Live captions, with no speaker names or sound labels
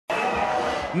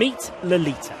Meet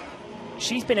Lolita.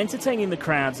 She's been entertaining the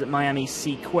crowds at Miami's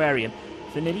Seaquarium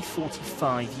for nearly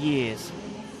 45 years.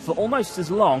 For almost as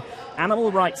long,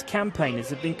 animal rights campaigners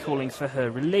have been calling for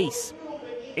her release.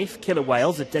 If killer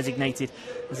whales are designated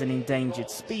as an endangered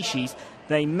species,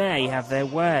 they may have their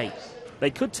way. They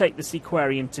could take the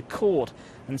Seaquarium to court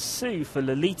and sue for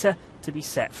Lolita to be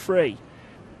set free.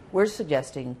 We're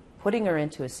suggesting putting her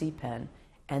into a sea pen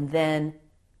and then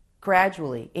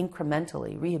gradually,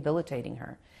 incrementally rehabilitating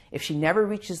her. If she never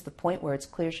reaches the point where it's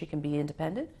clear she can be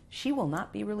independent, she will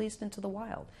not be released into the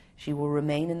wild. She will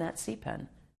remain in that sea pen.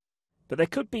 But there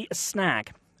could be a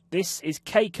snag. This is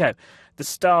Keiko, the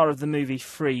star of the movie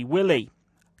Free Willy.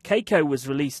 Keiko was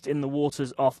released in the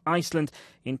waters off Iceland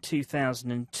in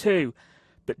 2002,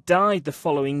 but died the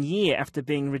following year after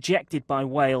being rejected by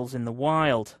whales in the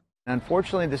wild.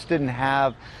 Unfortunately, this didn't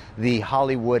have the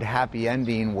Hollywood happy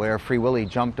ending where Free Willy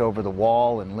jumped over the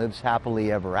wall and lives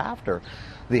happily ever after.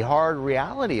 The hard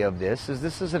reality of this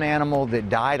is an animal that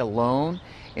died alone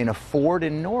in a fort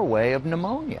in Norway of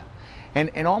pneumonia.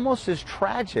 And almost as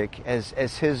tragic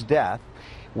as his death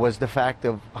was the fact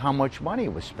of how much money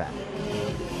was spent.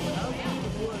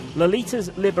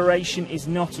 Lolita's liberation is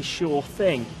not a sure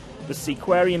thing. The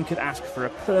Seaquarium could ask for a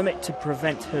permit to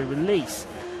prevent her release.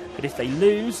 But if they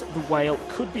lose, the whale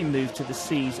could be moved to the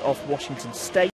seas off Washington State.